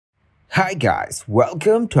Hi guys,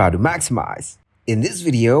 welcome to How to Maximize. In this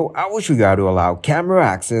video, I will show you how to allow camera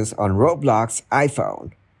access on Roblox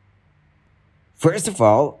iPhone. First of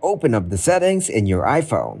all, open up the settings in your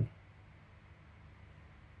iPhone.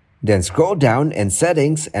 Then scroll down in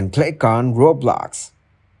Settings and click on Roblox.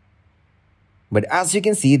 But as you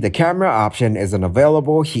can see, the camera option isn't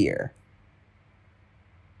available here.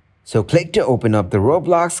 So click to open up the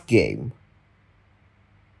Roblox game.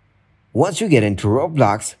 Once you get into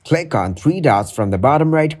Roblox, click on three dots from the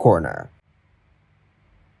bottom right corner.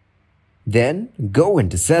 Then go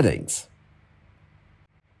into Settings.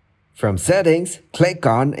 From Settings, click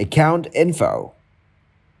on Account Info.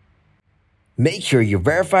 Make sure you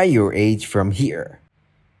verify your age from here.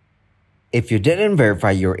 If you didn't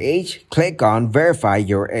verify your age, click on Verify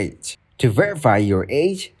Your Age. To verify your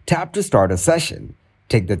age, tap to start a session.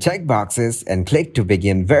 Tick the checkboxes and click to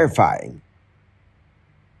begin verifying.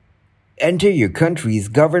 Enter your country's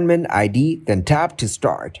government ID, then tap to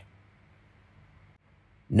start.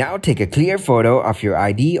 Now take a clear photo of your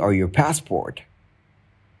ID or your passport.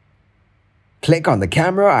 Click on the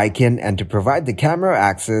camera icon and to provide the camera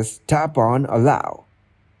access, tap on Allow.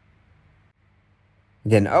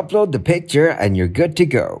 Then upload the picture and you're good to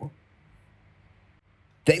go.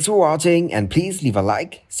 Thanks for watching and please leave a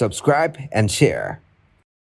like, subscribe, and share.